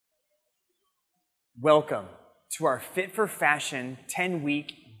Welcome to our Fit for Fashion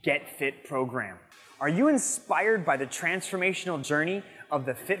 10-week Get Fit program. Are you inspired by the transformational journey of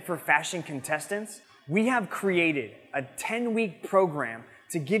the Fit for Fashion contestants? We have created a 10-week program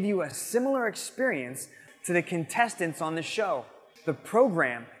to give you a similar experience to the contestants on the show. The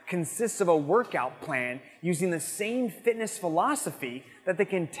program consists of a workout plan using the same fitness philosophy that the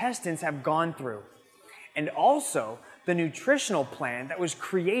contestants have gone through, and also the nutritional plan that was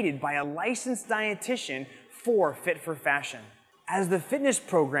created by a licensed dietitian for Fit for Fashion. As the fitness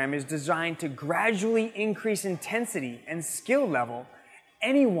program is designed to gradually increase intensity and skill level,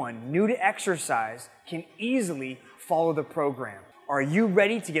 anyone new to exercise can easily follow the program. Are you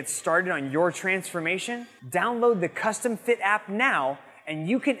ready to get started on your transformation? Download the CustomFit app now and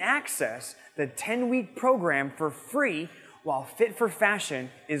you can access the 10-week program for free while Fit for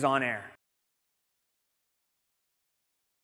Fashion is on air.